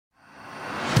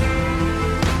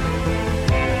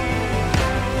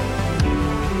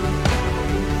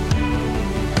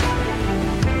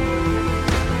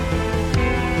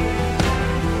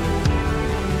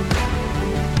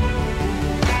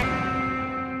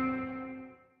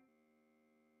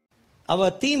Our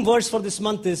theme verse for this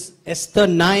month is Esther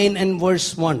 9 and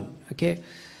verse 1. Okay.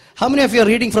 How many of you are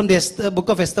reading from the book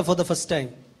of Esther for the first time?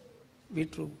 Be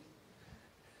true.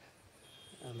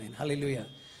 Amen. Hallelujah.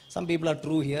 Some people are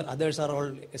true here. Others are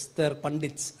all Esther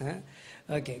Pandits.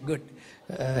 Okay, good.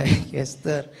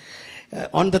 Esther.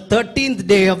 On the 13th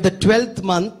day of the 12th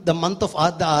month, the month of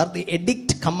Adar, the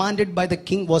edict commanded by the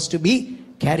king was to be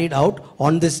carried out.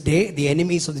 On this day, the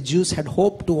enemies of the Jews had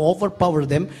hoped to overpower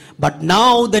them, but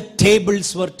now the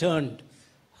tables were turned.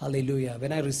 Hallelujah.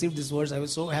 When I received this verse, I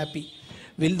was so happy.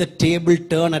 Will the table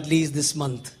turn at least this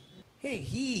month? Hey,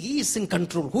 he is in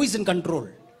control. Who is in control?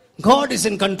 God is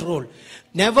in control.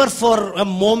 Never for a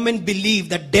moment believe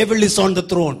that devil is on the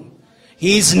throne.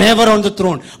 He is never on the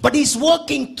throne. But he's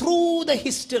working through the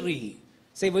history.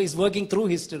 Say, he's working through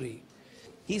history.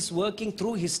 He's working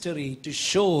through history to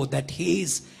show that he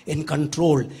is in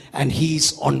control and he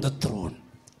is on the throne.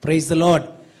 Praise the Lord.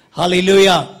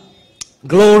 Hallelujah.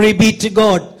 Glory be to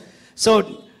God.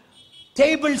 So,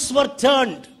 tables were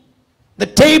turned. The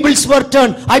tables were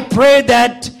turned. I pray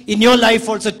that in your life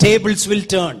also tables will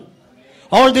turn.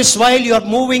 All this while you are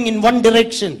moving in one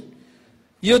direction.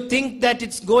 You think that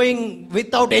it's going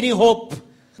without any hope.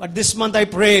 But this month I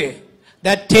pray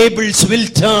that tables will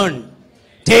turn.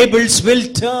 Tables will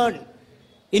turn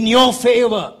in your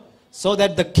favor so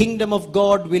that the kingdom of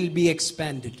God will be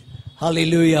expanded.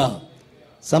 Hallelujah.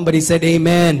 Somebody said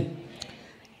amen.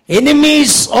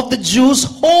 Enemies of the Jews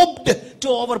hoped to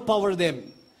overpower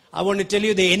them. I want to tell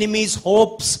you, the enemy's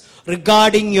hopes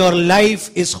regarding your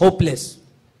life is hopeless.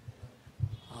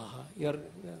 You're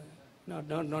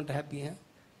not happy, huh?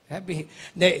 Happy.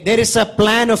 There is a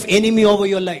plan of enemy over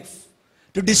your life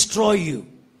to destroy you,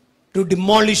 to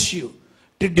demolish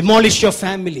your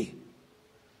family,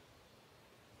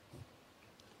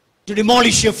 to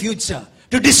demolish your future,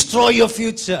 to destroy your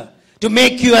future, to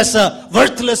make you as a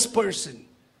worthless person.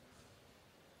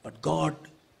 But God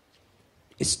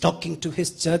is talking to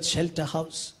his church shelter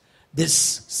house this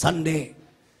Sunday.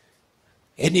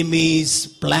 Enemies'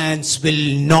 plans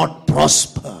will not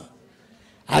prosper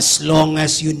as long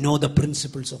as you know the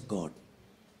principles of God.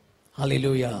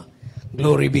 Hallelujah.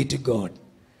 Glory be to God.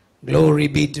 Glory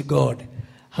be to God.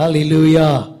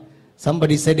 Hallelujah.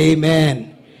 Somebody said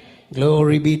amen.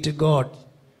 Glory be to God.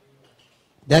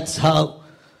 That's how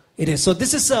it is. So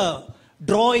this is a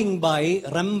drawing by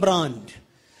Rembrandt.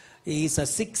 He is a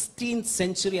 16th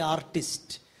century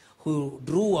artist who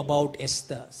drew about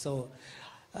Esther. So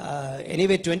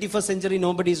anyway, 21st century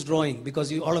nobody is drawing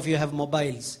because all of you have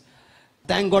mobiles.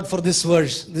 Thank God for this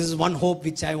verse. This is one hope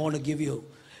which I want to give you.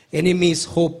 Enemies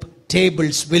hope,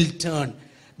 tables will turn.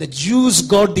 The Jews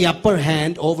got the upper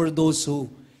hand over those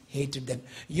who hated them.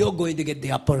 You're going to get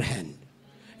the upper hand.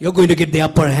 You're going to get the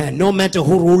upper hand. No matter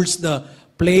who rules the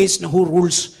place, who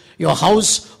rules your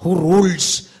house, who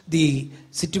rules the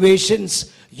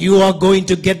situations, you are going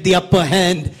to get the upper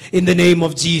hand in the name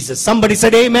of Jesus. Somebody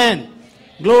said amen.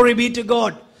 Glory be to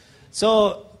God.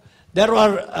 So there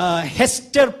are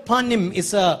Hester Panim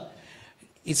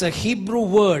is a Hebrew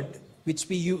word which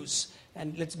we use.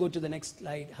 And let's go to the next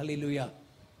slide. Hallelujah.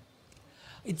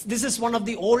 This is one of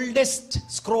the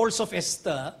oldest scrolls of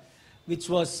Esther, which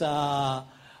was in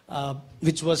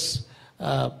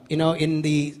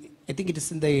the, I think it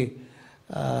is in the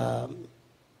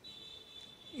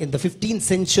 15th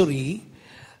century,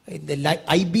 in the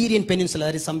Iberian Peninsula,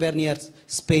 that is somewhere near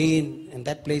Spain and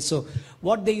that place. So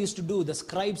what they used to do, the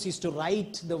scribes used to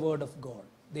write the word of God.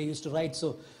 They used to write.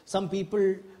 So some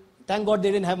people, thank God they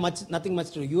didn't have nothing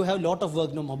much to do. You have a lot of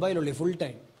work, no mobile only, full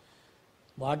time.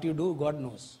 What you do, God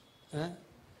knows.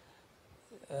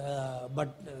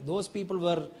 But those people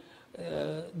were,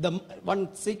 the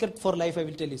one secret for life I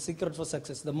will tell you, secret for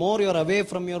success. The more you are away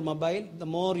from your mobile, the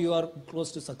more you are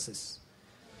close to success.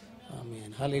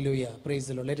 Amen. Hallelujah. Praise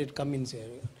the Lord. Let it come in here.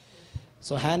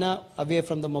 So Hannah away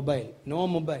from the mobile. No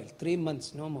mobile. 3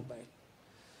 months, no mobile.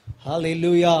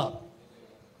 Hallelujah.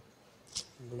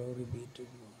 Glory be to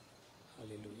God.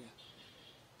 Hallelujah.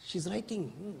 She's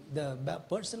writing. The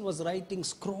person was writing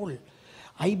scroll.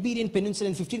 Iberian Peninsula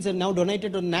in 15th century, now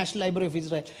donated to the National Library of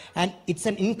Israel. And it's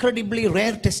an incredibly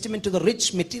rare testament to the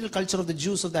rich material culture of the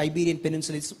Jews of the Iberian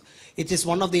Peninsula. It is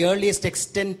one of the earliest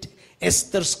extant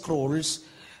Esther scrolls.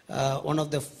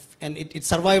 And it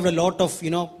survived a lot of,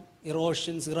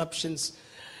 erosions, eruptions.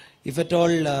 If at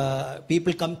all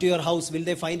people come to your house, will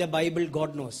they find a Bible?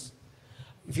 God knows.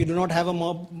 If you do not have a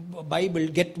Bible,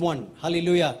 get one.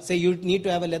 Hallelujah. Say you need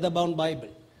to have a leather-bound Bible,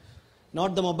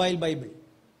 not the mobile Bible.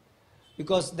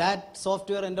 Because that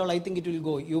software and all, I think it will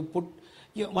go.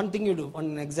 One thing you do,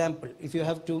 one example. If you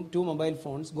have two mobile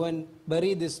phones, go and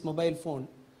bury this mobile phone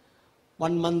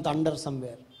 1 month under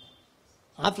somewhere.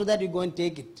 After that, you go and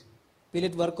take it. Will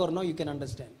it work or no? You can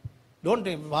understand. Don't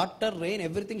water, rain,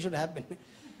 everything should happen.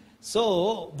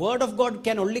 So, Word of God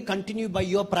can only continue by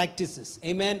your practices.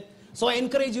 Amen. So, I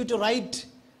encourage you to write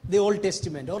the Old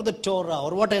Testament or the Torah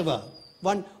or whatever.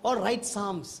 Or write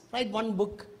Psalms. Write one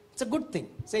book. It's a good thing.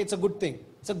 Say it's a good thing.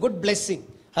 It's a good blessing.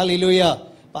 Hallelujah.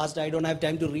 Pastor, I don't have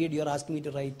time to read. You're asking me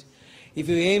to write. If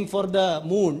you aim for the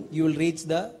moon, you will reach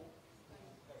the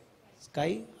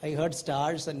sky. I heard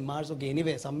stars and Mars. Okay,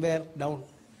 anyway, somewhere down.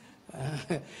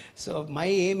 So my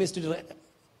aim is to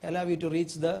allow you to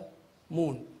reach the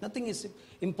moon. Nothing is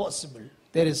impossible.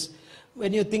 There is,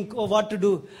 when you think, oh, what to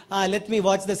do? Let me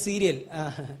watch the serial.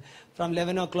 From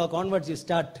 11 o'clock onwards, you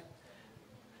start.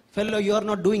 Fellow, you are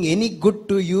not doing any good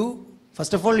to you.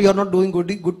 First of all, you are not doing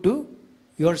good to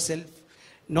yourself.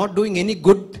 Not doing any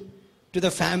good to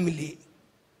the family.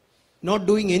 Not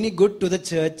doing any good to the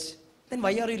church. Then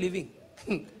why are you living?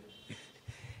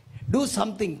 Do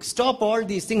something. Stop all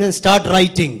these things and start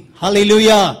writing.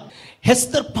 Hallelujah.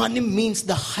 Hester Panim means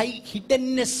the high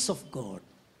hiddenness of God.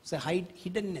 It's a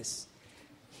hiddenness.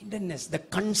 Hiddenness. The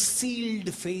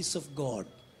concealed face of God.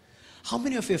 How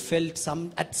many of you felt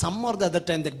at some or the other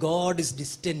time that God is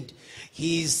distant?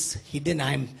 He is hidden.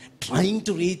 I am trying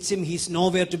to reach Him. He is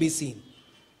nowhere to be seen.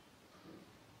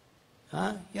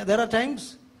 Yeah, there are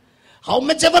times. How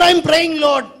much ever I am praying,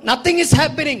 Lord, nothing is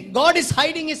happening. God is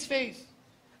hiding His face.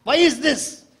 Why is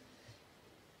this?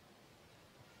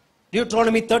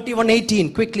 Deuteronomy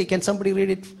 31:18. Quickly, can somebody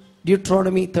read it?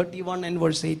 Deuteronomy 31 and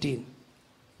verse 18.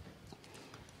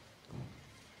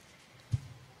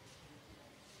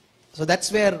 So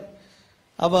that's where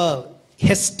our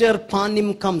Hester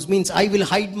Panim comes. Means I will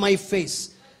hide my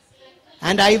face.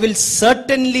 And I will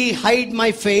certainly hide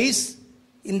my face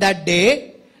in that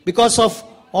day because of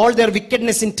all their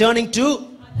wickedness in turning to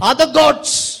other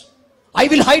gods. I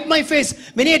will hide my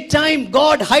face. Many a time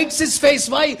God hides His face.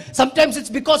 Why? Sometimes it's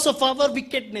because of our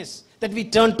wickedness that we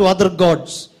turn to other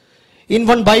gods. In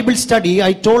one Bible study,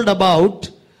 I told about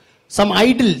some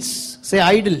idols. Say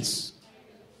idols.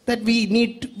 That we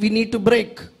need to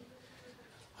break.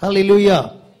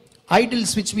 Hallelujah.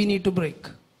 Idols which we need to break.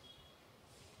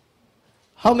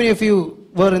 How many of you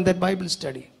were in that Bible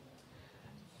study?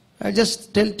 I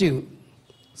just tell you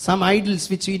some idols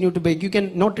which we need to break. You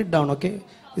can note it down, okay?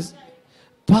 It's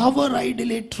power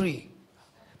idolatry.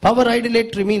 Power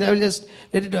idolatry means, I will just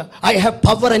let it. I have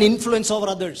power and influence over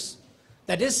others.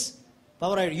 That is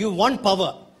power. You want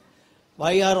power.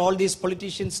 Why are all these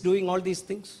politicians doing all these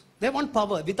things? They want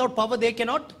power. Without power, they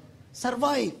cannot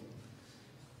survive.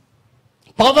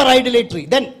 Power idolatry.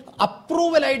 Then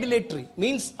approval idolatry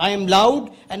means I am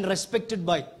loved and respected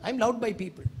by. I am loved by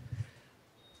people.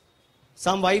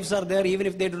 Some wives are there, even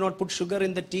if they do not put sugar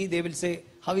in the tea, they will say,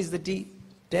 how is the tea?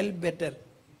 Tell better.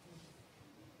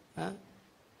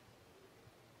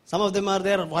 Some of them are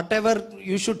there, whatever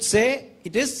you should say,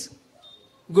 it is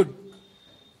good.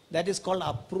 That is called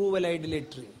approval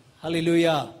idolatry.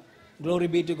 Hallelujah. Glory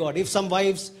be to God. If some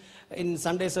wives in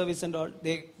Sunday service and all,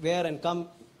 they wear and come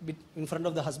in front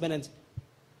of the husband and say,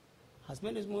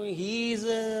 husband is moving, he is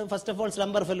first of all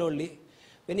slumber fellow only.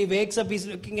 When he wakes up, he's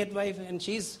looking at wife and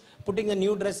she's putting a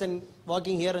new dress and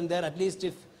walking here and there. At least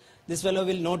if this fellow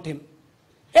will note him.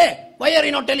 Hey, why are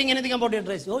you not telling anything about your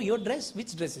dress? Oh, your dress?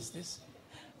 Which dress is this?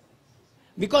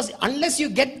 Because unless you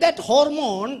get that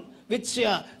hormone, which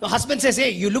the husband says,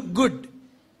 hey, you look good,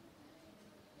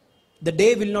 the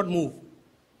day will not move.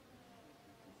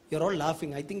 You're all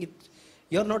laughing. I think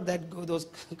you're not that good, those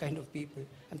kind of people.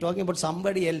 I'm talking about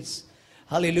somebody else.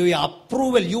 Hallelujah.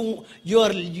 Approval.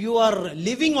 You are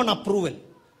living on approval.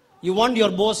 You want your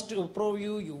boss to approve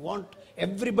you. You want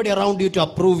everybody around you to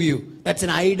approve you. That's an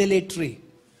idolatry.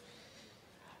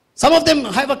 Some of them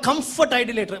have a comfort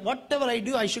idolatry. Whatever I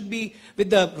do, I should be with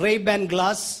the Ray-Ban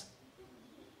glass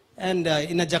and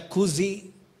in a jacuzzi,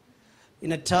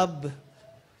 in a tub.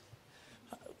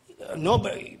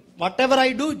 Nobody, whatever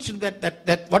I do, it should be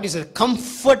that what is it?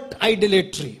 Comfort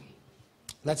idolatry.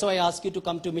 That's why I ask you to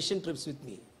come to mission trips with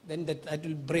me. Then that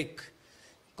will break.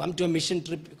 Come to a mission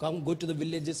trip, go to the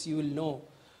villages, you will know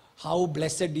how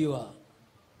blessed you are.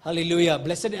 Hallelujah.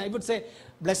 Blessed, I would say,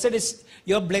 blessed is,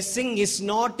 your blessing is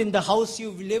not in the house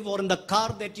you live or in the car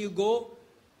that you go.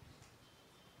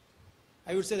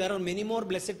 I would say there are many more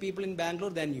blessed people in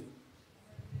Bangalore than you.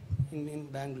 In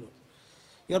Bangalore.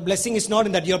 Your blessing is not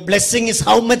in that. Your blessing is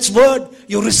how much word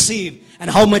you receive and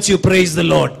how much you praise the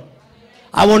Lord.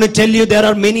 I want to tell you there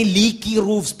are many leaky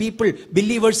roofs. People,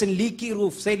 believers in leaky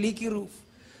roof. Say leaky roof.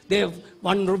 They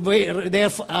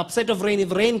are upset of rain.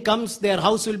 If rain comes, their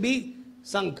house will be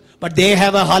sunk. But they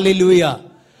have a hallelujah.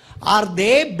 Are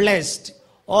they blessed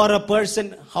or a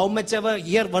person, how much ever,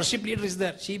 here worship leader is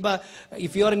there. Sheba,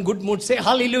 if you are in good mood, say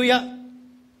hallelujah.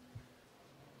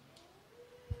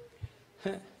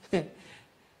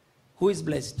 Who is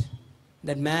blessed?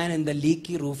 That man in the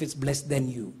leaky roof is blessed than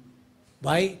you.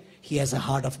 Why? He has a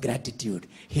heart of gratitude.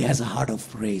 He has a heart of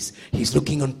praise. He's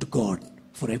looking unto God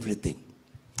for everything.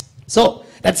 So,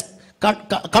 that's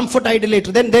comfort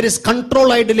idolatry. Then there is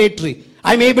control idolatry.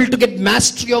 I'm able to get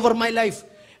mastery over my life.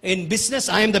 In business,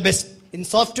 I am the best. In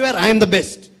software, I am the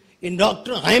best. In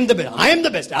doctor, I am the best. I am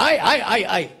the best.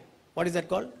 I. What is that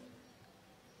called?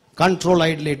 Control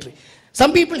idolatry.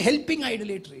 Some people helping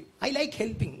idolatry. I like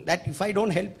helping. That if I don't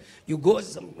help, you go,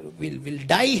 will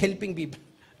die helping people.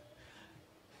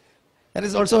 That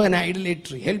is also an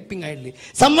idolatry, helping idolatry.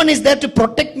 Someone is there to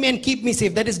protect me and keep me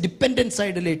safe. That is dependence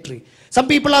idolatry. Some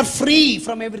people are free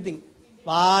from everything.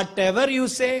 Whatever you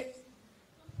say.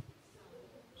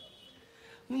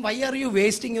 Why are you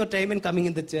wasting your time and coming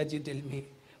in the church, you tell me?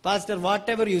 Pastor,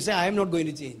 whatever you say, I am not going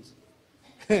to change.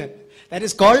 That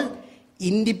is called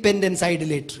independence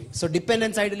idolatry. So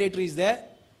dependence idolatry is there.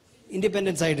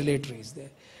 Independence idolatry is there.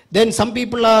 Then some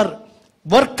people are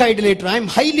work idolatry. I am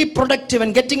highly productive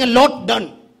and getting a lot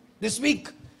done this week.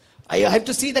 I have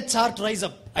to see the chart rise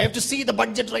up. I have to see the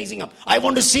budget rising up. I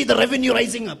want to see the revenue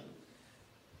rising up.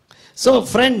 So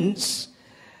friends,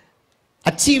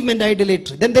 achievement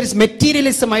idolatry. Then there is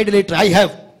materialism idolatry. I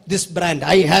have this brand.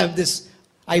 I have this.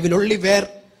 I will only wear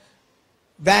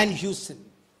Van Heusen,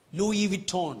 Louis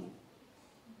Vuitton.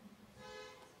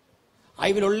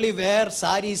 I will only wear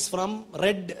saris from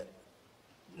Red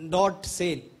Dot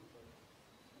Sale.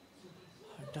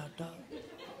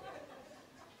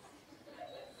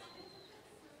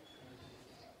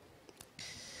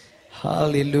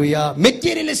 Hallelujah.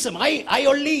 Materialism. I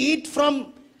only eat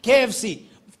from KFC.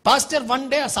 Pastor, one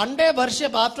day, Sunday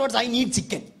worship, afterwards I need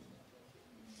chicken.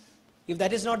 If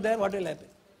that is not there, what will happen?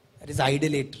 That is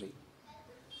idolatry.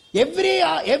 Every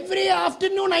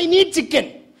afternoon I need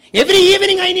chicken. Every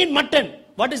evening I need mutton.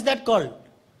 What is that called?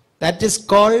 That is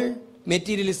called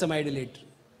materialism idolatry.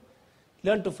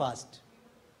 Learn to fast.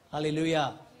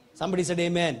 Hallelujah. Somebody said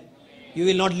amen. You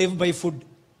will not live by food.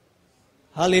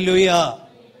 Hallelujah.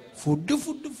 Food.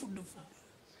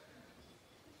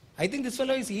 I think this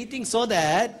fellow is eating so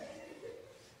that,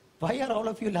 why are all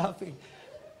of you laughing?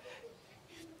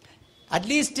 At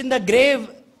least in the grave,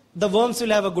 the worms will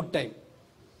have a good time.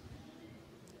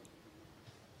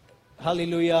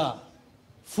 Hallelujah.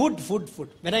 Food.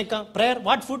 When I come, prayer,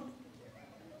 what food?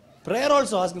 Prayer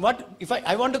also asking, what? If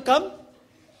I want to come?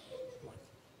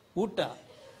 Uta.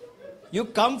 You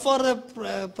come for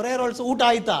the prayer also, Uta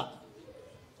aita.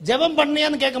 Javam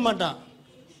panniyan kekka mata.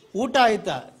 Uta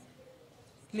aita.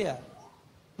 Clear?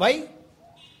 Why?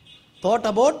 Thought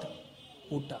about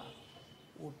Uta.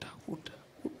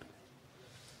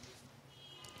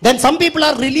 Then some people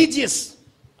are religious.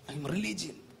 I am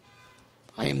religion.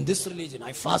 I am this religion.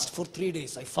 I fast for 3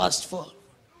 days. I fast for.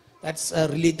 That's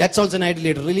also an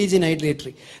idolatry. Religion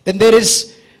idolatry. Then there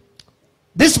is,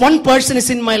 this one person is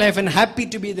in my life and happy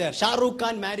to be there. Shah Rukh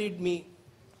Khan married me.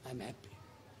 I'm happy.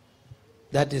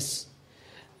 That is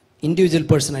individual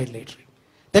person idolatry.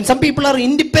 Then some people are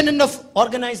independent of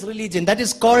organized religion. That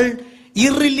is called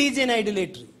irreligion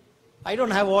idolatry. I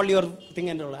don't have all your thing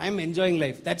and all. I'm enjoying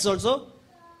life. That's also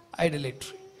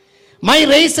idolatry. My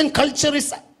race and culture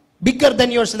is bigger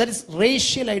than yours. That is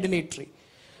racial idolatry.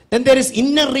 Then there is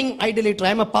inner ring idolatry.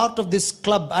 I am a part of this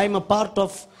club. I am a part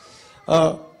of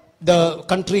the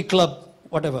country club,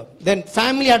 whatever. Then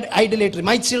family idolatry.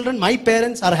 My children, my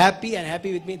parents are happy and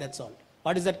happy with me. That's all.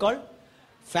 What is that called?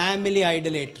 Family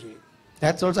idolatry.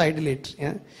 That's also idolatry.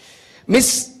 Yeah?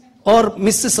 Miss or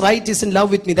Mrs. Right is in love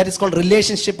with me. That is called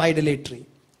relationship idolatry.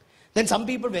 Then some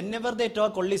people, whenever they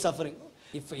talk, only suffering.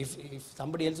 If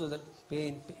somebody else was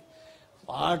pain,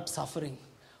 what suffering,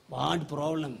 what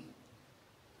problem.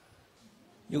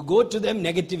 You go to them,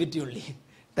 negativity only.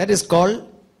 That is called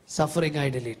suffering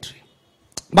idolatry.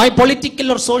 My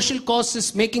political or social cause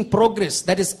is making progress.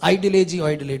 That is ideology or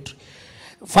idolatry.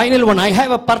 Final one, I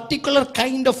have a particular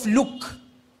kind of look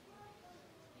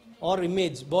or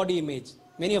image, body image.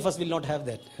 Many of us will not have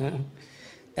that.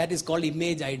 That is called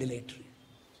image idolatry.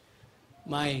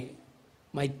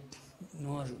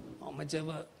 No, how much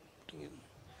ever.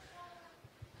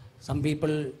 Some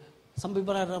people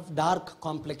are of dark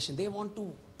complexion. They want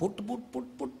to put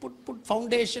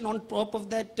foundation on top of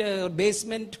that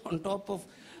basement, on top of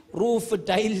roof,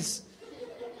 tiles.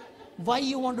 Why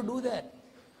you want to do that?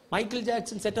 Michael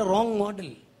Jackson set a wrong model.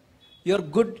 You're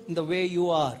good in the way you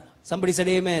are. Somebody said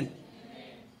amen.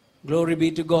 Glory be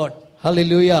to God.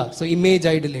 Hallelujah. So image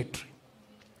idolatry.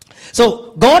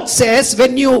 So God says,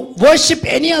 when you worship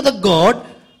any other God,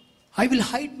 I will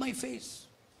hide my face.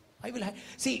 I will hide.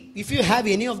 See, if you have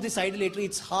any of this idolatry,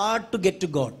 it's hard to get to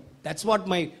God. That's what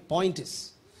my point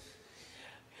is.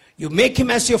 You make him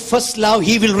as your first love,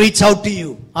 he will reach out to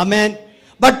you. Amen.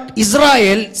 But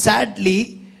Israel,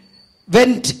 sadly,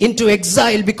 went into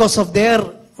exile because of their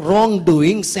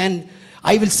wrongdoings, and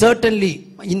I will certainly,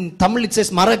 in Tamil it says,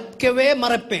 Marakkave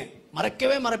marappe.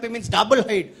 Marakkave marappe means double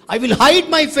hide. I will hide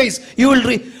my face. You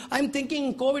will I'm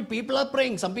thinking COVID, people are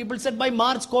praying. Some people said by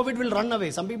March COVID will run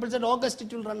away. Some people said August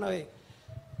it will run away.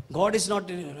 God is not,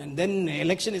 and then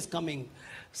election is coming.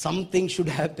 Something should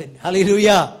happen.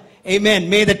 Hallelujah. Amen.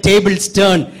 May the tables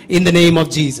turn in the name of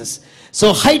Jesus.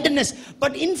 So hiddenness.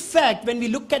 But in fact, when we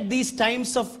look at these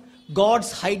times of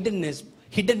God's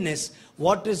hiddenness,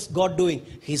 what is God doing?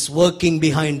 He's working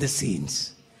behind the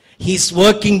scenes. He's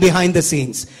working behind the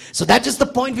scenes. So that is the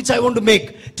point which I want to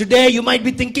make. Today you might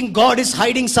be thinking God is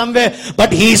hiding somewhere,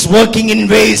 but He is working in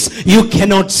ways you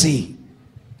cannot see.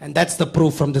 And that's the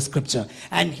proof from the scripture.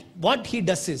 And what He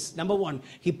does is, number one,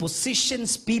 He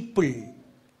positions people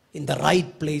in the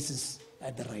right places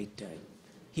at the right time.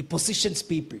 He positions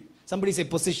people. Somebody say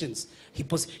positions. He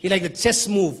like the chess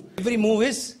move. Every move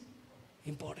is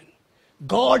important.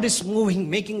 God is moving,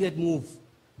 making that move.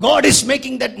 God is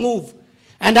making that move.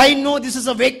 And I know this is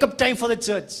a wake-up time for the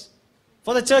church.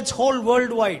 For the church whole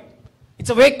worldwide. It's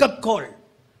a wake-up call.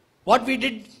 What we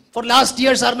did for last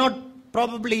years are not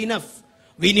probably enough.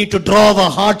 We need to draw our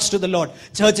hearts to the Lord.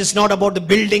 Church is not about the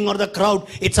building or the crowd.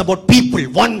 It's about people,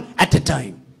 one at a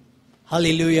time.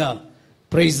 Hallelujah.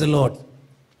 Praise the Lord.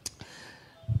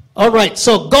 Alright,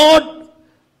 so God,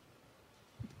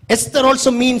 Esther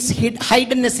also means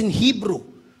hiddenness in Hebrew.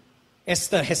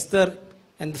 Hester,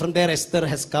 and from there Esther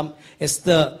has come.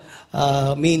 Esther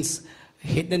means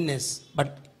hiddenness,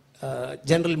 but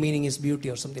general meaning is beauty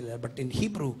or something like that. But in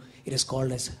Hebrew, it is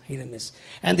called as hiddenness.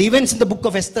 And the events in the book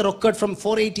of Esther occurred from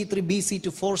 483 BC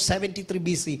to 473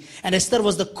 BC. And Esther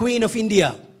was the queen of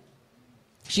India.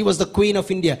 She was the queen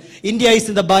of India. India is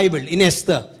in the Bible, in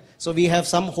Esther. So we have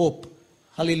some hope.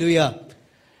 Hallelujah.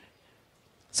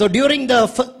 So during the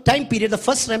time period, the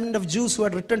first remnant of Jews who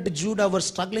had returned to Judah were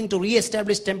struggling to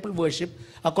re-establish temple worship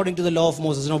according to the law of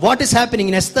Moses. Now what is happening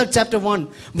in Esther chapter 1?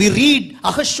 We read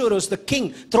Ahasuerus, the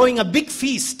king, throwing a big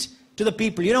feast to the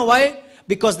people. You know why?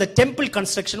 Because the temple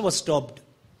construction was stopped.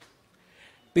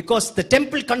 Because the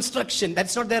temple construction,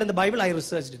 that's not there in the Bible, I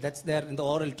researched it. That's there in the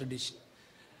oral tradition.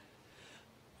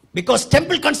 Because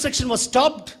temple construction was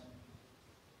stopped,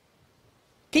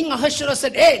 King Ahasuerus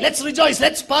said, hey, let's rejoice,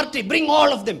 let's party, bring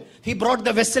all of them. He brought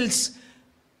the vessels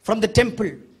from the temple.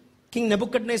 King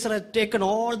Nebuchadnezzar had taken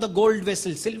all the gold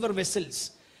vessels, silver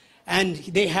vessels, and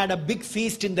they had a big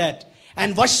feast in that.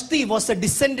 And Vashti was a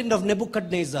descendant of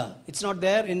Nebuchadnezzar. It's not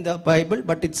there in the Bible,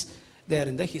 but it's there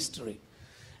in the history.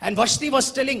 And Vashti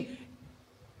was telling,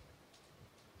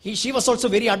 she was also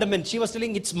very adamant. She was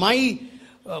telling, it's my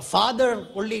father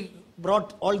only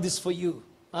brought all this for you.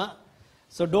 Huh?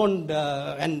 So don't,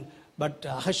 but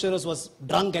Ahasuerus was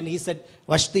drunk and he said,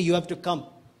 Vashti, you have to come.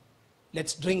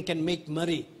 Let's drink and make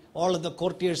merry. All of the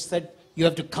courtiers said, you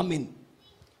have to come in.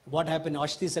 What happened?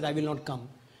 Vashti said, I will not come.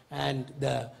 And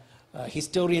the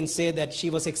historians say that she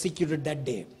was executed that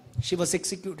day. She was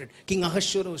executed. King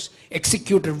Ahasuerus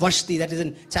executed Vashti. That is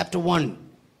in chapter 1.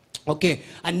 Okay.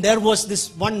 And there was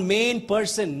this one main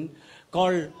person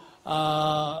called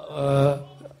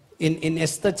in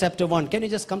Esther chapter 1. Can you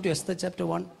just come to Esther chapter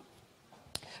 1?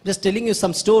 Just telling you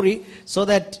some story so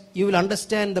that you will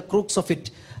understand the crux of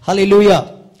it.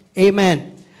 Hallelujah.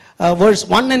 Amen. Verse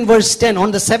 1 and verse 10.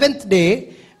 On the 7th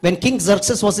day, when King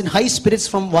Xerxes was in high spirits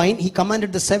from wine, he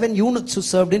commanded the 7 eunuchs who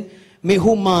served in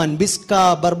Mehuman,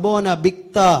 Biska, Barbona,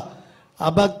 Bigtha,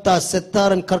 Abagtha,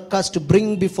 Sethar and Karkas to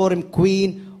bring before him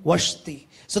Queen Vashti.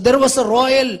 So there was a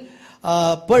royal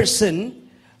person.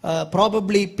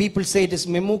 Probably people say it is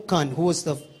Memucan who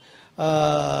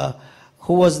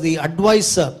was the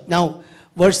advisor. Now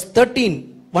verse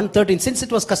 113, since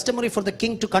it was customary for the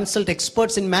king to consult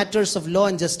experts in matters of law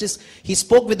and justice, he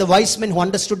spoke with the wise men who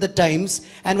understood the times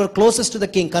and were closest to the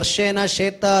king, Karshena,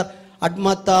 Shetar,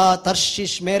 Admata,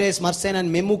 Tarshish, Meres, Marsena and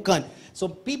Memucan. So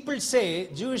people say,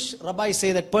 Jewish rabbis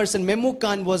say that person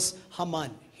Memucan was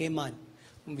Haman,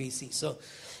 we see. So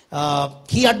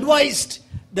he advised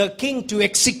the king to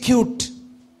execute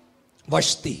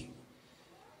Vashti.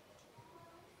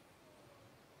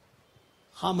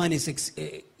 Haman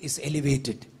is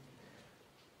elevated.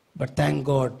 But thank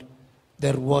God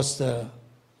there was the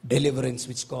deliverance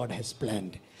which God has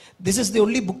planned. This is the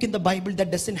only book in the Bible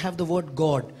that doesn't have the word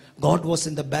God. God was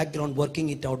in the background working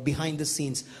it out behind the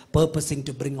scenes, purposing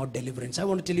to bring out deliverance. I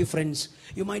want to tell you, friends,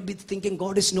 you might be thinking,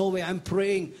 God is nowhere. I'm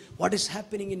praying. What is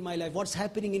happening in my life? What's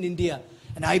happening in India?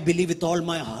 And I believe with all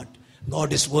my heart,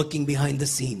 God is working behind the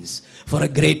scenes for a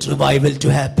great revival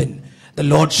to happen. The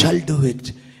Lord shall do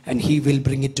it, and He will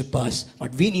bring it to pass.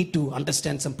 But we need to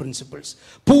understand some principles.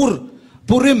 Purim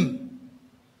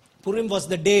was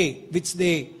the day which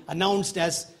they announced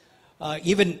as,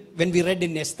 even when we read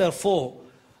in Esther 4,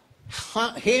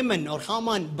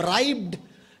 Haman bribed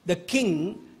the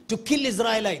king to kill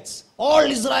Israelites. All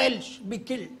Israel should be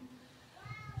killed.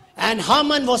 And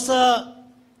Haman was a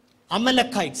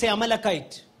Amalekite. Say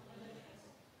Amalekite.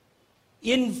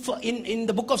 In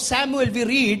the book of Samuel we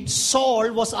read,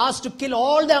 Saul was asked to kill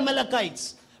all the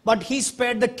Amalekites, but he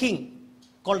spared the king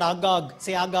called Agag.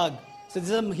 Say Agag. So this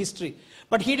is some history.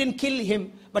 But he didn't kill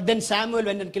him, but then Samuel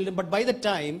went and killed him. But by the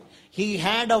time, he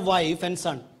had a wife and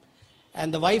son.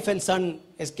 And the wife and son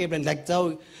escaped. And that's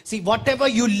how, see, whatever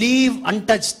you leave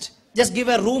untouched, just give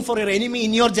a room for your enemy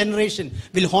in your generation,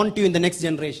 will haunt you in the next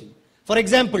generation. For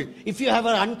example, if you have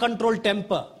an uncontrolled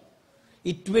temper,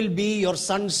 it will be your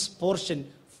son's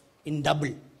portion in double.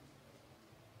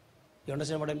 You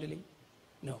understand what I'm telling?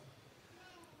 No.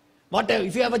 Whatever,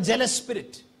 if you have a jealous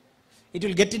spirit, it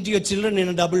will get into your children in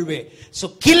a double way. So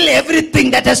kill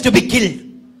everything that has to be killed.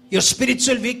 Your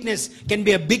spiritual weakness can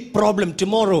be a big problem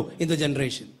tomorrow in the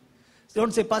generation. So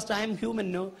don't say, Pastor, I am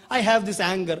human. No, I have this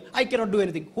anger. I cannot do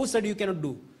anything. Who said you cannot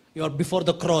do? You are before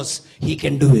the cross. He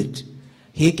can do it.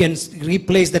 He can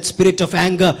replace that spirit of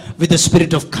anger with the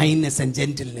spirit of kindness and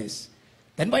gentleness.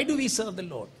 Then why do we serve the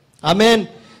Lord? Amen.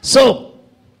 So,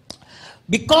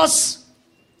 because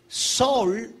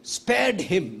Saul spared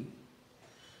him,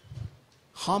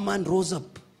 Haman rose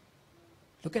up.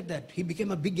 Look at that. He became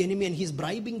a big enemy and he's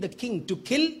bribing the king to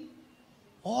kill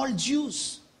all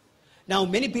Jews. Now,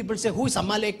 many people say, who is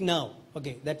Amalek now?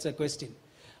 Okay, that's a question.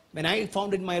 When I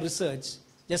found in my research,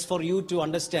 just for you to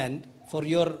understand, for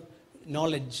your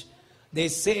knowledge, they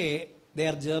say they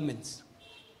are Germans.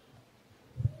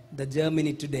 The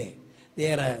Germany today.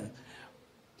 They are,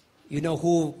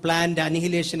 who planned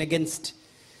annihilation against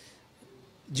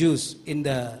Jews in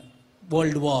the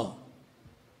World War.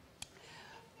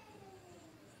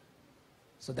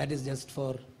 So that is just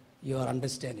for your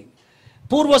understanding.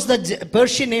 Pur was the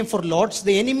Persian name for lords.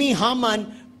 The enemy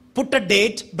Haman put a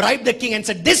date, bribed the king and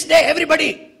said, this day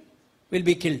everybody will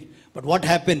be killed. But what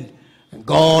happened?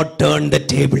 God turned the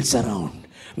tables around.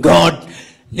 God,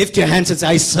 lift your hands and say,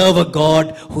 I serve a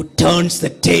God who turns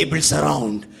the tables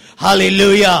around.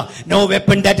 Hallelujah. No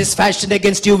weapon that is fashioned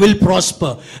against you will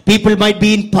prosper. People might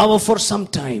be in power for some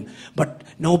time, but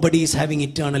nobody is having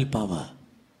eternal power.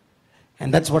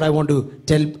 And that's what I want to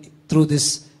tell through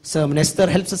this sermon. Esther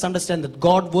helps us understand that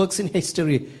God works in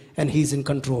history and He's in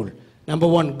control. Number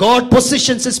one, God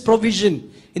positions His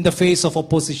provision in the face of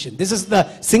opposition. This is the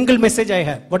single message I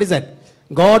have. What is that?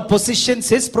 God positions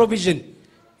His provision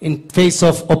in face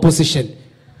of opposition.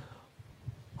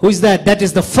 Who is that? That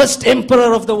is the first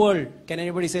emperor of the world. Can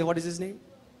anybody say what is his name?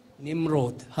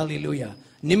 Nimrod. Hallelujah.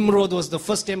 Nimrod was the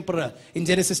first emperor. In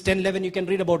Genesis 10:11 you can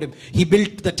read about him. He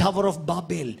built the Tower of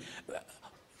Babel.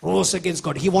 Rose against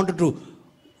God. He wanted to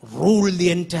rule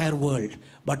the entire world.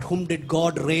 But whom did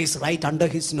God raise right under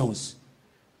his nose?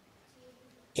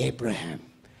 Abraham.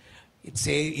 It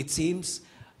seems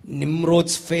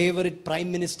Nimrod's favorite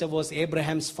prime minister was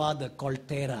Abraham's father called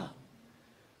Terah.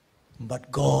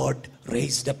 But God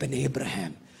raised up an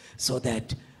Abraham so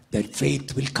that the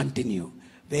faith will continue.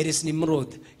 Where is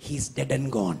Nimrod? He's dead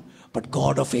and gone. But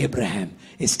God of Abraham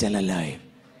is still alive.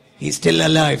 He's still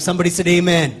alive. Somebody said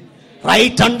amen.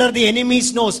 Right under the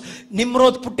enemy's nose.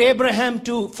 Nimrod put Abraham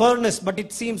to furnace, but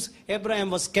it seems Abraham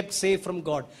was kept safe from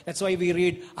God. That's why we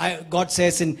read, God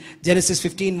says in Genesis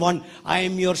 15:1, I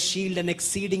am your shield and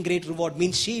exceeding great reward.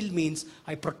 Shield means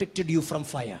I protected you from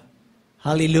fire.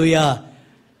 Hallelujah.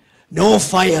 No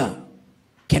fire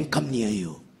can come near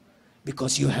you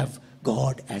because you have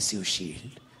God as your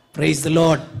shield. Praise the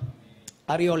Lord.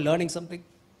 Are you all learning something?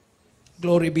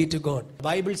 Glory be to God. The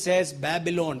Bible says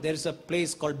Babylon. There is a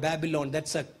place called Babylon.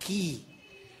 That's a key.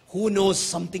 Who knows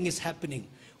something is happening?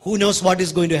 Who knows what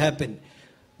is going to happen?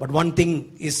 But one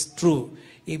thing is true.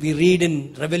 If we read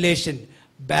in Revelation,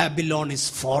 Babylon is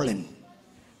fallen.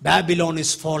 Babylon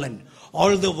is fallen.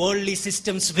 All the worldly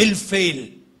systems will fail.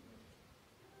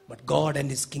 But God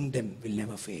and His kingdom will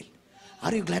never fail.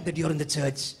 Are you glad that you're in the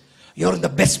church? You're in the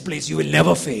best place. You will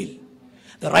never fail.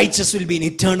 The righteous will be in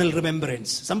eternal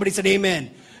remembrance. Somebody said amen.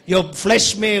 Your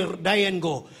flesh may die and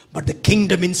go, but the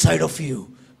kingdom inside of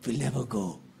you will never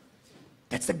go.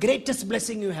 That's the greatest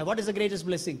blessing you have. What is the greatest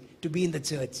blessing? To be in the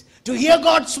church. To hear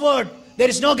God's word. There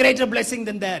is no greater blessing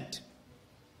than that.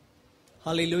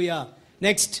 Hallelujah.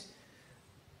 Next.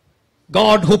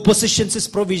 God who positions his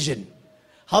provision.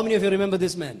 How many of you remember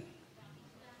this man?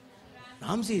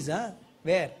 Ramses, huh?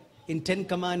 Where? In 10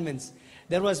 Commandments.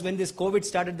 There was, when this COVID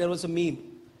started, there was a meme.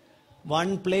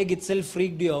 One plague itself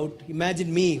freaked you out.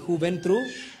 Imagine me who went through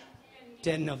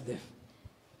 10 of them.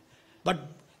 But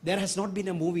there has not been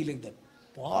a movie like that.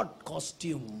 What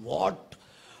costume, what,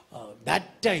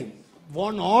 that time,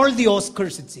 won all the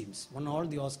Oscars it seems. Won all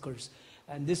the Oscars.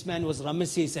 And this man was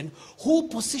Ramesses. And who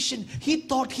positioned, he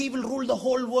thought he will rule the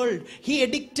whole world. He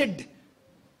addicted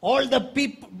all the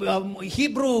people,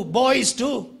 Hebrew boys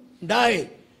to die.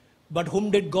 But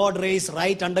whom did God raise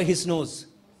right under his nose?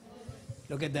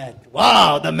 Look at that.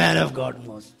 Wow, the man of God,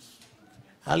 Moses.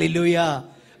 Hallelujah.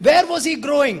 Where was he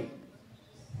growing?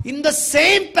 In the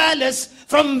same palace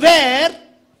from where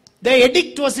the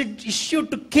edict was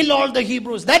issued to kill all the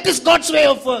Hebrews. That is God's way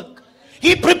of work.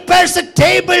 He prepares a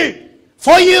table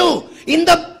for you in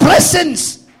the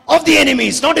presence of the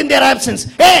enemies, not in their absence.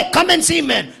 Hey, come and see,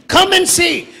 man. Come and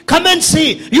see. Come and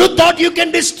see. You thought you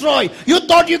can destroy. You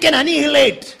thought you can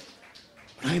annihilate.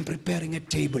 I am preparing a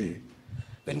table.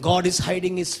 When God is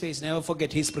hiding his face, never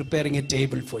forget he's preparing a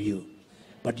table for you.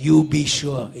 But you be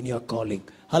sure in your calling.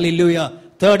 Hallelujah.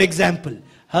 Third example.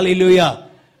 Hallelujah.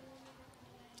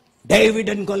 David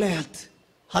and Goliath.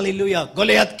 Hallelujah.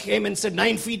 Goliath came and said,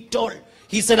 9 feet tall.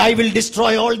 He said, I will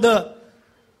destroy all the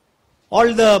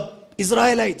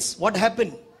Israelites. What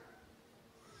happened?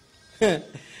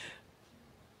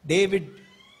 David,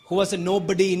 who was a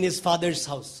nobody in his father's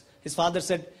house. His father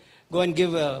said, go and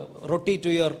give roti to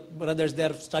your brothers. They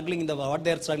are struggling in the war. What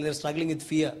they are struggling? They are struggling with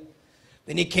fear.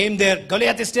 When he came there,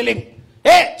 Goliath is telling,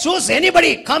 hey, choose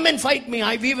anybody. Come and fight me.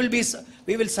 We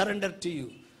will surrender to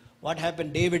you. What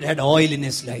happened? David had oil in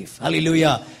his life.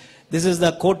 Hallelujah. This is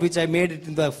the quote which I made it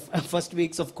in the first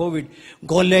weeks of COVID.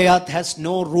 Goliath has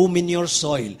no room in your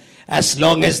soil as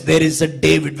long as there is a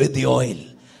David with the oil.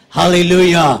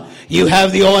 Hallelujah. You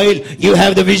have the oil, you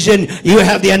have the vision, you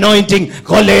have the anointing.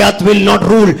 Goliath will not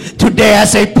rule. Today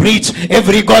as I preach,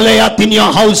 every Goliath in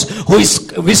your house who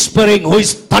is whispering, who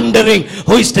is thundering,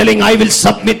 who is telling, I will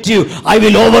submit to you, I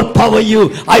will overpower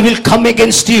you, I will come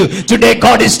against you. Today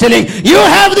God is telling, you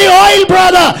have the oil,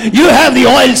 brother, you have the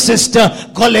oil, sister.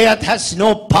 Goliath has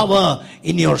no power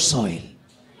in your soil.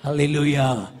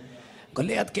 Hallelujah.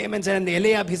 Goliath came and said, and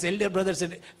Eliab, his elder brother,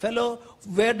 said, fellow,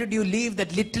 where did you leave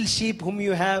that little sheep whom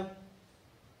you have?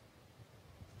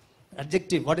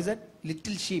 Adjective, what is that?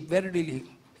 Little sheep, where did you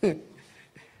leave?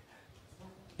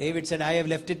 David said, I have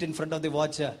left it in front of the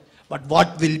watcher. But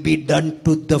what will be done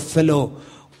to the fellow?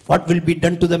 What will be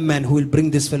done to the man who will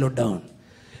bring this fellow down?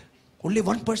 Only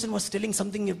one person was telling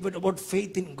something about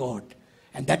faith in God.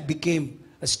 And that became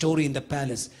a story in the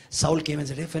palace. Saul came and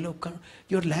said, hey fellow, come.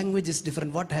 Your language is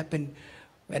different. What happened?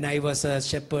 When I was a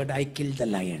shepherd, I killed the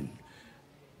lion.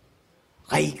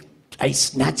 I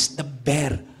snatched the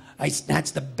bear. I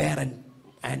snatched the bear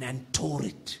and tore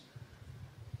it.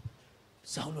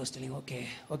 Saul was telling, okay,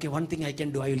 one thing I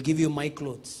can do. I will give you my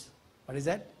clothes. What is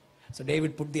that? So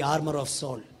David put the armor of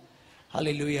Saul.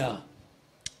 Hallelujah.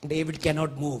 David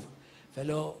cannot move.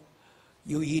 Fellow,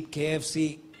 you eat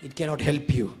KFC, it cannot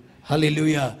help you.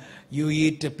 Hallelujah. You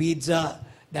eat pizza,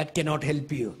 that cannot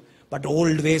help you. But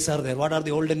old ways are there. What are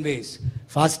the olden ways?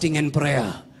 Fasting and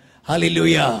prayer.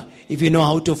 Hallelujah. If you know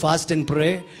how to fast and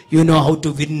pray, you know how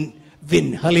to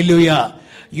win. Hallelujah.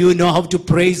 You know how to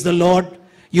praise the Lord.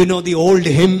 You know the old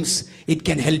hymns. It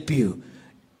can help you.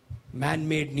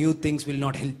 Man-made new things will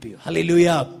not help you.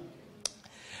 Hallelujah.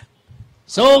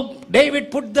 So David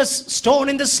put the stone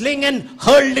in the sling and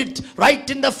hurled it right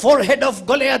in the forehead of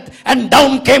Goliath. And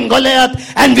down came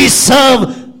Goliath. And we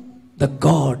serve the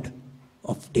God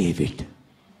of David.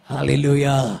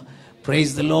 Hallelujah.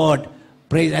 Praise the Lord.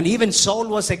 Praise. And even Saul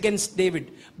was against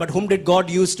David. But whom did God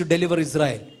use to deliver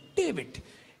Israel? David.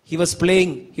 He was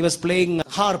playing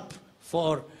harp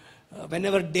for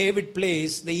whenever David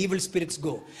plays, the evil spirits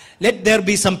go. Let there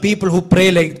be some people who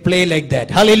play like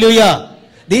that. Hallelujah.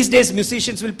 These days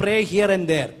musicians will pray here and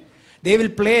there. They will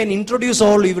play and introduce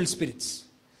all evil spirits.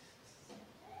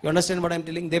 You understand what I'm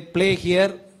telling? They play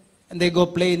here and they go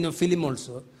play in a film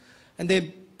also. And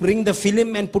they bring the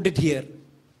film and put it here.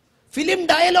 Film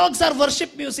dialogues are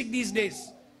worship music these days.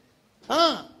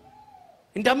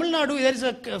 In Tamil Nadu there is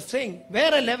a saying,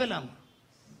 where a level am?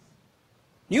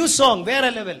 New song, where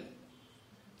a level?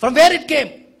 From where it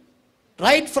came?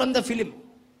 Right from the film.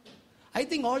 I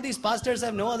think all these pastors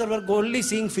have no other work, only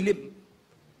seeing film.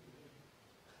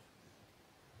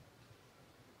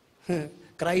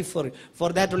 Cry for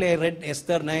that only I read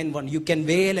Esther 9:1. You can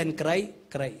wail and cry.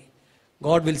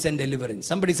 God will send deliverance.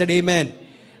 Somebody said amen.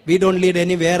 We don't need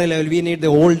anywhere level. We need the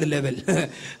old level.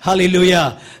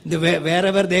 Hallelujah.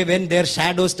 Wherever they went, their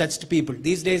shadows touched people.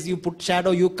 These days you put shadow,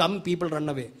 you come, people run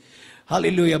away.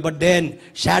 Hallelujah. But then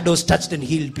shadows touched and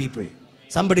healed people.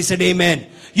 Somebody said amen.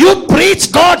 You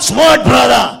preach God's word,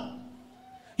 brother.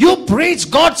 You preach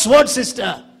God's word,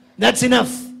 sister. That's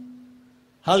enough.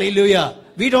 Hallelujah.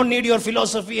 We don't need your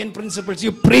philosophy and principles.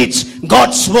 You preach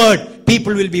God's word.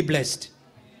 People will be blessed.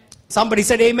 Somebody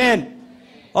said amen.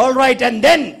 All right, and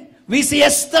then we see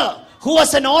Esther, who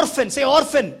was an orphan. Say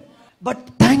orphan. But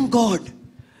thank God,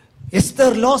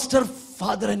 Esther lost her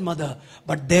father and mother.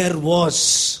 But there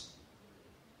was,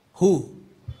 who?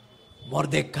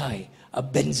 Mordecai, a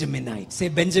Benjaminite. Say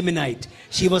Benjaminite.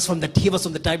 He was from the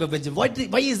tribe of Benjamin.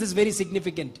 Why is this very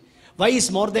significant? Why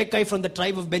is Mordecai from the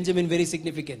tribe of Benjamin very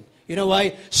significant? You know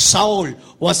why? Saul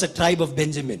was a tribe of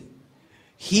Benjamin.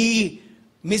 He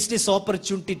missed his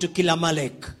opportunity to kill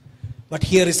Amalek. But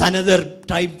here is another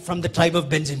tribe from the tribe of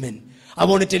Benjamin. I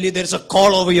want to tell you, there is a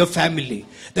call over your family.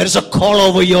 There is a call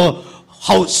over your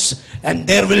house. And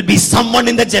there will be someone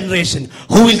in the generation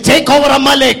who will take over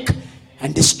Amalek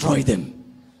and destroy them.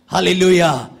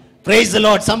 Hallelujah. Praise the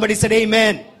Lord. Somebody said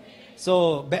amen.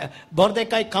 So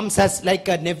Mordecai comes as like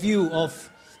a nephew of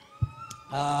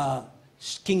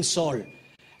King Saul.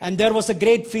 And there was a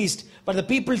great feast. But the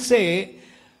people say,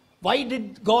 why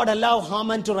did God allow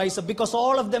Haman to rise up? Because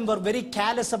all of them were very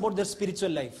careless about their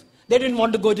spiritual life. They didn't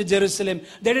want to go to Jerusalem.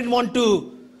 They didn't want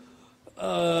to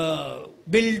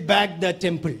build back the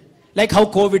temple. Like how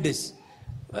COVID is.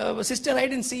 Sister, I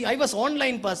didn't see. I was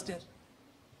online, pastor.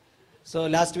 So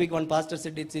last week one pastor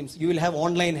said, it seems you will have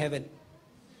online heaven.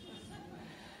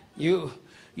 You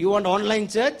want online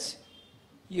church?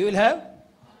 You will have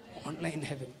online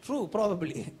heaven. True,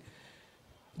 probably.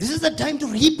 This is the time to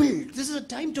rebuild. This is the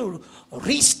time to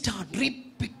restart,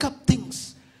 pick up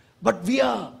things. But we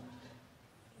are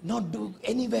not doing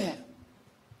anywhere.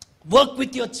 Work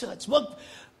with your church. Work.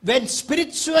 When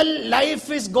spiritual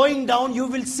life is going down, you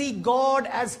will see God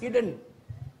as hidden.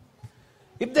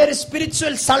 If there is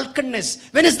spiritual sulkenness,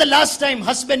 when is the last time,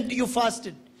 husband, you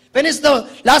fasted? When is the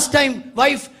last time,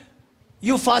 wife,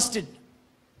 you fasted?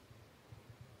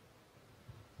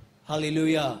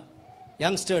 Hallelujah.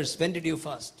 Youngsters, when did you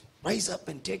fast? Rise up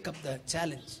and take up the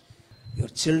challenge. Your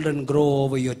children grow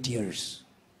over your tears.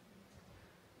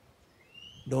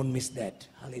 Don't miss that.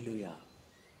 Hallelujah.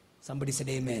 Somebody said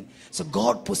amen. So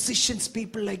God positions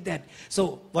people like that.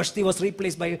 So Vashti was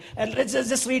replaced by, and let's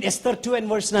just read Esther 2 and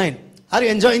verse 9. Are you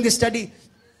enjoying this study?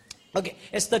 Okay,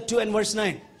 Esther 2 and verse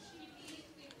 9.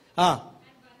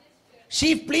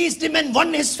 She pleased him and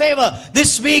won his favor.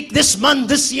 This week, this month,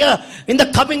 this year, in the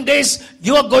coming days,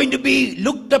 you are going to be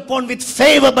looked upon with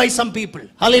favor by some people.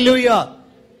 Hallelujah.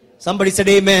 Somebody said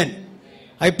amen.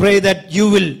 I pray that you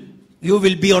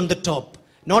will be on the top.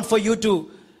 Not for you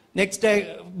to next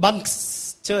day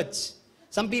bunks church.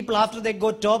 Some people after they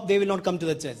go top, they will not come to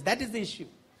the church. That is the issue.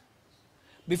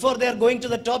 Before they are going to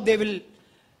the top, they will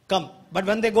come. But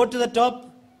when they go to the top,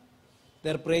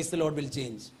 their praise the Lord will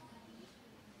change.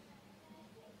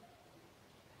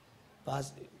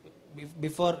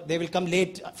 Before they will come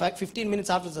late, 15 minutes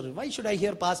after service. Why should I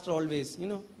hear pastor always? You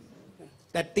know,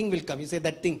 that thing will come. You say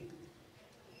that thing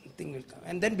will come.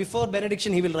 And then before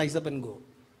benediction, he will rise up and go.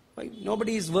 Why?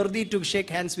 Nobody is worthy to shake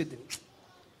hands with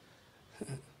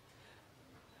him.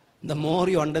 The more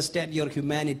you understand your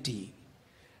humanity,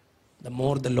 the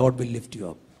more the Lord will lift you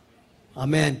up.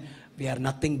 Amen. We are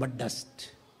nothing but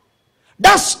dust.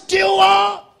 Dust you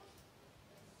are,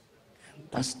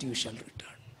 and dust you shall return.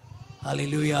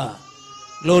 Hallelujah.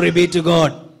 Glory be to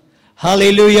God.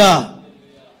 Hallelujah.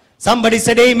 Somebody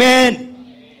said amen.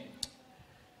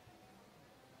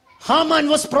 Haman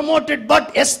was promoted,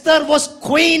 but Esther was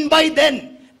queen by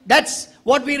then. That's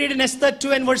what we read in Esther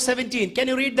 2 and verse 17. Can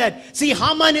you read that? See,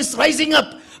 Haman is rising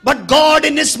up, but God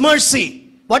in his mercy,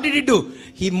 what did he do?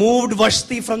 He moved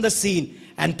Vashti from the scene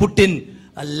and put in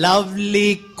a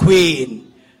lovely queen.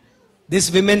 This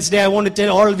Women's Day, I want to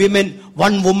tell all women,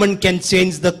 one woman can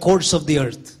change the course of the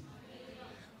earth.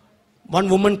 One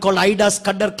woman called Ida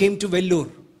Scudder came to Vellore,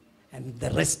 and the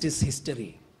rest is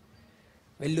history.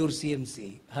 Vellore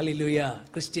CMC, hallelujah,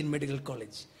 Christian Medical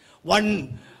College.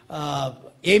 One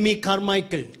Amy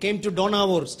Carmichael came to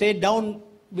Donavur, stayed down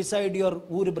beside your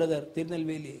Uri brother,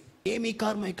 Tirunelveli. Amy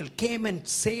Carmichael came and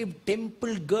saved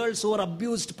temple girls who were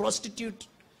abused, prostitute.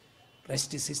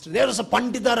 Rest is history. There was a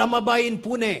Pandita Ramabai in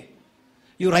Pune.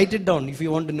 You write it down if you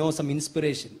want to know some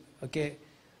inspiration. Okay?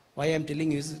 Why I am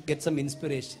telling you is get some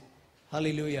inspiration.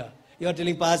 Hallelujah. You are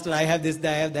telling, Pastor, I have this, I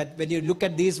have that. When you look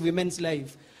at these women's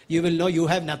life, you will know you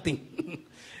have nothing.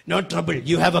 No trouble.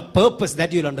 You have a purpose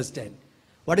that you'll understand.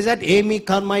 What is that? Amy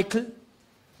Carmichael.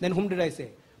 Then whom did I say?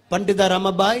 Pandita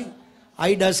Ramabai.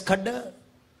 Ida Skadda.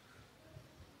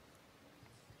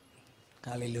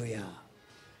 Hallelujah.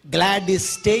 Gladys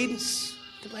Staines.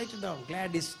 Write it down.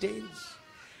 Gladys Staines.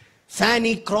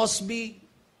 Fanny Crosby.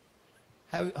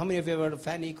 How many of you have heard of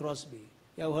Fanny Crosby?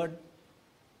 You have heard?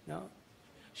 No?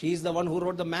 She is the one who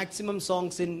wrote the maximum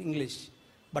songs in English,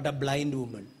 but a blind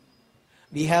woman.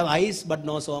 We have eyes, but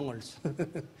no song also.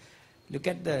 Look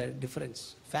at the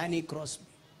difference. Fanny Crosby.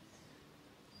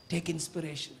 Take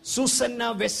inspiration.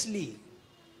 Susanna Wesley.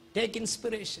 Take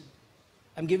inspiration.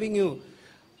 I'm giving you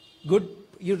good,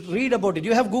 you read about it.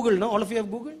 You have Google, no? All of you have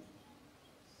Google?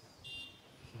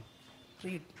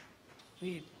 Read.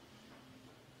 Read.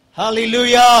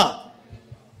 Hallelujah.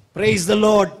 Praise the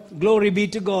Lord. Glory be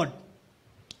to God.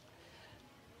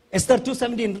 Esther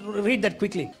 2:17. Read that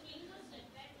quickly.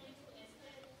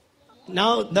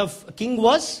 Now the king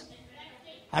was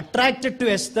attracted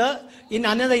to Esther. In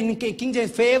another, in King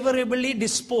James, favorably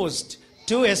disposed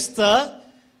to Esther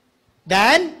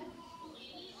than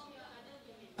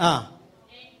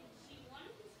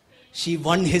she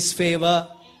won his favor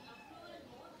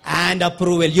and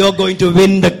approval. You're going to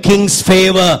win the king's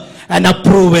favor and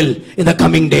approval in the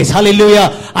coming days. Hallelujah.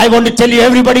 I want to tell you,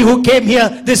 everybody who came here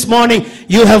this morning,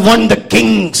 you have won the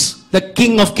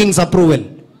King of Kings approval.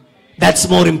 That's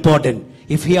more important.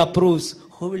 If he approves,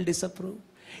 who will disapprove?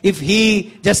 If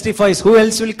he justifies, who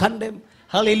else will condemn?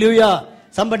 Hallelujah.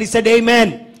 Somebody said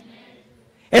amen.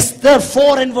 Esther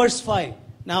 4 and verse 5.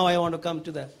 Now I want to come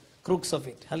to the crux of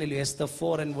it. Hallelujah. Esther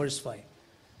 4 and verse 5.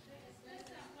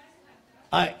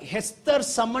 Esther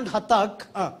summoned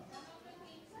Hathach,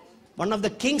 one of the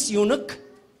king's eunuch,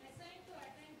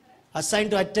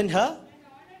 assigned to attend her,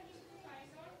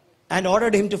 and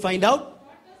ordered him to find out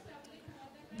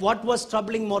what was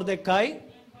troubling Mordecai.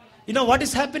 You know what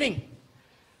is happening?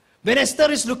 When Esther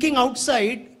is looking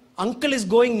outside, uncle is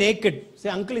going naked. Say,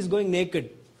 uncle is going naked.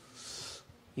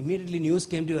 Immediately news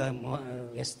came to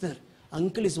Esther.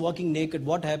 Uncle is walking naked.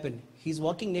 What happened? He's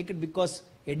walking naked because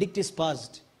edict is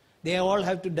passed. They all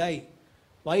have to die.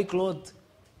 Why cloth?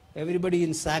 Everybody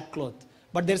in sackcloth.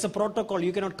 But there's a protocol.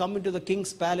 You cannot come into the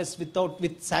king's palace with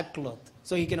sackcloth.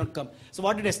 So he cannot come. So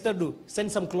what did Esther do?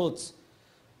 Send some clothes.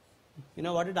 You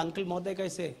know what did Uncle Mordecai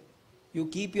say? You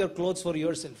keep your clothes for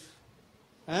yourself.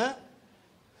 Huh?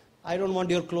 I don't want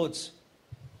your clothes.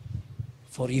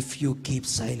 For if you keep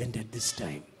silent at this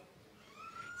time,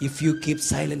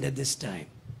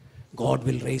 God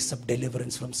will raise up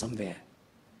deliverance from somewhere.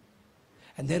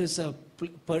 And there is a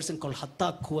person called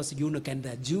Hathach who was a eunuch, and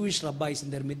the Jewish rabbis in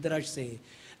their midrash say,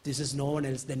 this is no one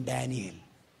else than Daniel.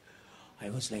 I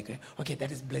was like, okay,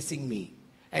 that is blessing me.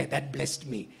 That blessed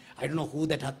me. I don't know who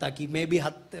that Hathach, he may be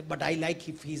Hathach, but I like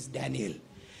if he's Daniel.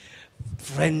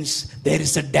 Friends, there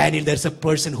is a Daniel, there's a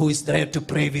person who is there to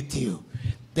pray with you.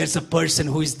 There's a person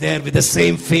who is there with the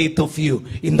same faith of you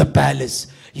in the palace.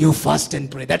 You fast and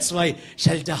pray. That's why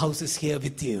Shelter House is here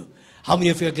with you. How many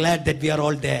of you are glad that we are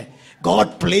all there?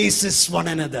 God places one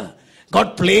another.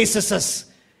 God places us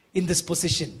in this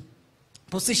position.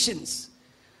 Positions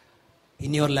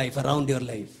in your life, around your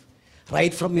life.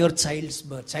 Right from your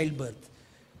childbirth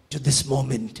to this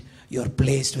moment, you are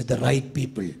placed with the right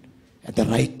people at the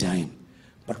right time.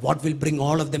 But what will bring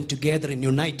all of them together in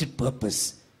united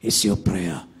purpose is your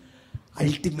prayer.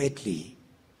 Ultimately,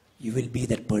 you will be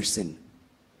that person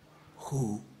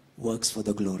who works for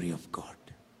the glory of God.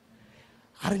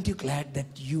 Aren't you glad that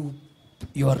you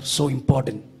are so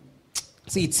important?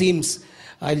 See, it seems,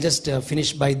 I'll just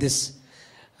finish by this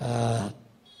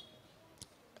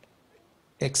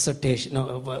exhortation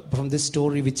from this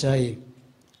story which I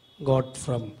got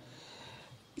from.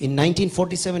 In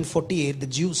 1947-48, the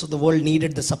Jews of the world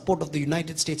needed the support of the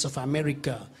United States of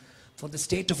America for the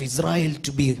state of Israel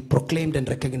to be proclaimed and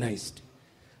recognized.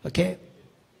 Okay?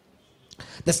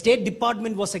 The State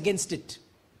Department was against it.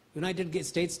 United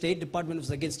States State Department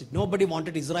was against it. Nobody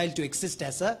wanted Israel to exist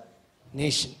as a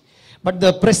nation. But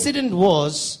the president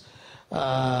was,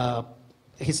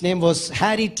 his name was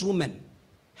Harry Truman.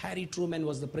 Harry Truman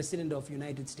was the president of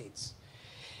United States.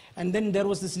 And then there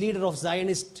was this leader of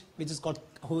Zionist,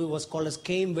 who was called as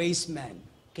Chaim Weizmann.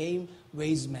 Chaim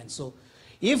Weizmann. So,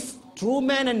 if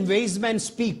Truman and Weizmann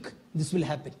speak, this will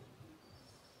happen.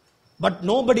 But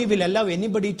nobody will allow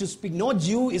anybody to speak. No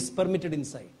Jew is permitted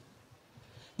inside.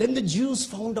 Then the Jews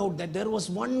found out that there was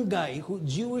one guy,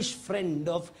 Jewish friend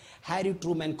of Harry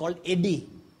Truman, called Eddie.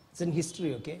 It's in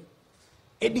history, okay?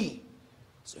 Eddie.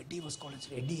 So Eddie was called,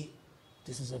 Eddie,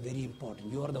 this is a very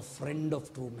important. You are the friend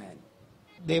of Truman.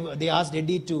 they asked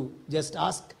Eddie to just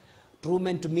ask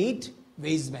Truman to meet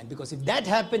Weizmann, because if that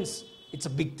happens, it's a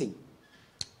big thing.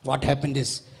 What happened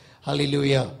is,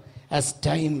 hallelujah, as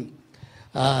time,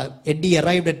 Eddie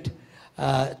arrived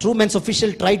at, Truman's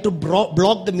official tried to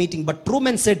block the meeting, but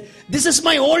Truman said, "This is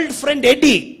my old friend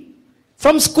Eddie,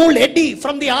 from school, Eddie,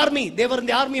 from the army." They were in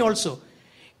the army also.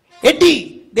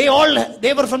 Eddie, they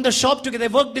were from the shop together.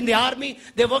 They worked in the army,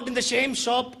 they worked in the same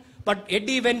shop, but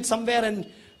Eddie went somewhere and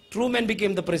Truman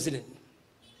became the president.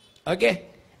 Okay?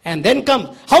 And then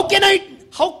how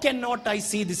cannot I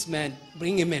see this man?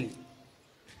 Bring him in.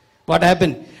 What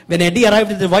happened? When Eddie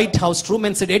arrived at the White House,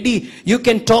 Truman said, "Eddie, you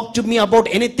can talk to me about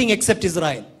anything except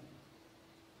Israel."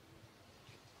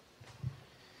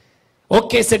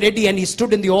 Okay, said Eddie, and he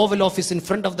stood in the Oval Office in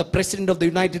front of the President of the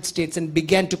United States and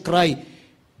began to cry.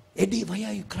 "Eddie, why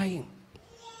are you crying?"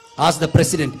 asked the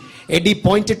President. Eddie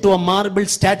pointed to a marble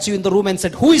statue in the room and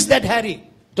said, "Who is that, Harry?"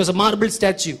 It was a marble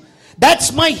statue.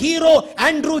 "That's my hero,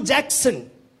 Andrew Jackson."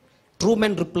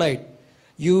 Truman replied,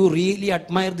 "You really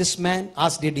admire this man?"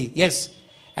 asked Eddie. "Yes."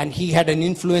 "And he had an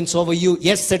influence over you?"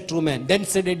 "Yes," said Truman. Then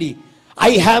said Eddie,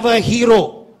 "I have a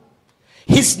hero.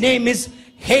 His name is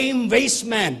Chaim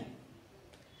Weizmann.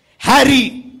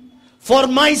 Harry, for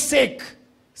my sake,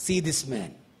 see this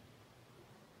man."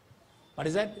 What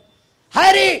is that?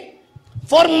 "Harry,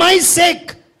 for my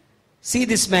sake, see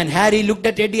this man." Harry looked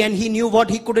at Eddie and he knew what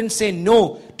he couldn't say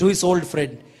no to his old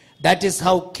friend. That is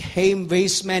how Chaim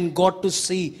Weizmann got to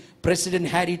see President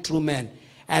Harry Truman.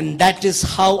 And that is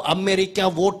how America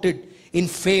voted in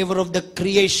favor of the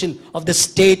creation of the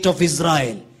state of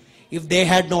Israel. If they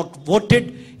had not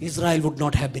voted, Israel would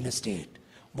not have been a state.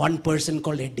 One person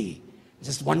called Eddie,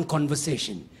 just one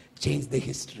conversation, changed the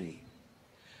history.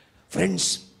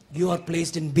 Friends, you are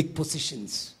placed in big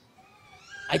positions.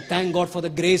 I thank God for the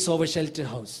grace over Shelter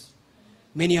House.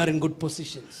 Many are in good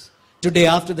positions. Today,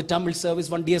 after the Tamil service,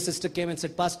 one dear sister came and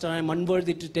said, "Pastor, I am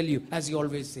unworthy to tell you," as you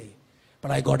always say,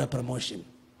 "but I got a promotion."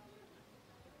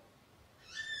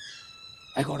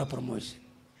 I got a promotion.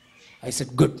 I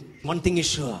said, "Good. One thing is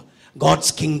sure,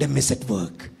 God's kingdom is at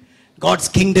work. God's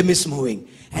kingdom is moving.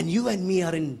 And you and me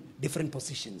are in different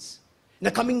positions. In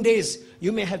the coming days,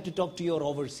 you may have to talk to your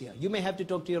overseer. You may have to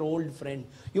talk to your old friend.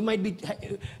 You might be,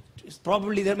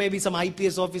 probably there may be some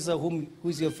IPS officer who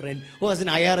is your friend, who is an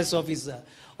IRS officer,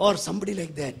 or somebody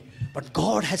like that. But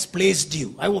God has placed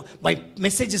you. My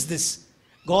message is this.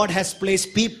 God has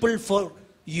placed people for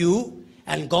you,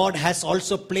 and God has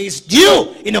also placed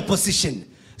you in a position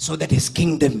so that His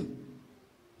kingdom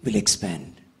will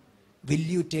expand. Will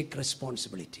you take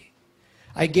responsibility?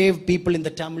 I gave people in the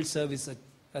Tamil service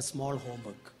a small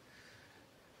homework.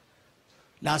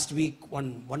 Last week,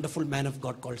 one wonderful man of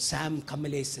God called Sam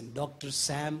Kamalesan, Dr.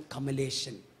 Sam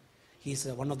Kamalesan. He's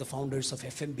one of the founders of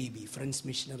FMBB, Friends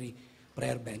Missionary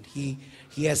Prayer Band. He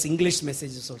has English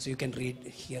messages also. You can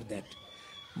hear that.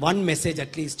 One message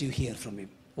at least you hear from him.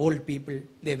 Old people,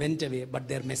 they went away, but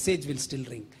their message will still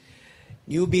ring.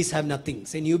 Newbies have nothing.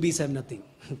 Say, newbies have nothing.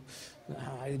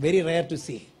 Very rare to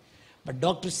see. But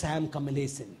Dr. Sam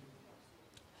Kamalesan,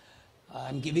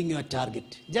 I'm giving you a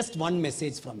target. Just one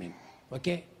message from him.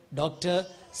 Okay? Dr.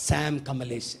 Sam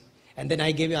Kamalesan. And then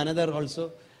I gave you another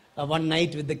also. One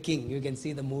Night with the King. You can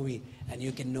see the movie and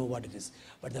you can know what it is.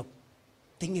 But the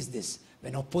thing is this.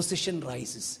 When opposition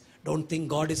rises, don't think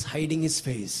God is hiding His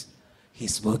face.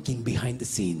 He's working behind the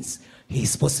scenes.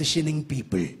 He's positioning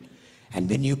people. And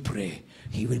when you pray,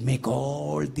 He will make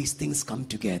all these things come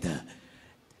together.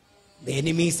 The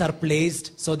enemies are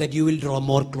placed so that you will draw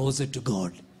more closer to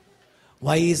God.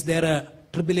 Why is there a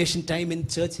tribulation time in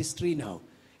church history now?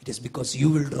 It is because you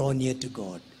will draw near to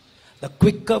God. The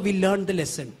quicker we learn the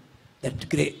lesson,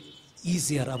 the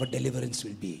easier our deliverance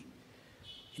will be.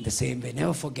 In the same way,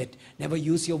 never forget, never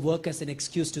use your work as an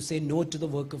excuse to say no to the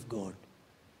work of God.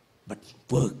 But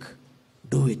work,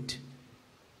 do it.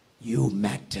 You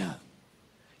matter.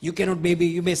 You cannot, maybe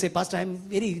you may say, "Pastor, I'm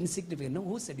very insignificant." No,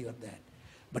 who said you are that?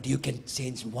 But you can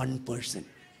change one person.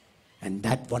 And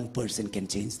that one person can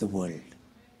change the world.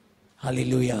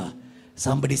 Hallelujah.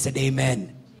 Somebody said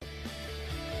amen.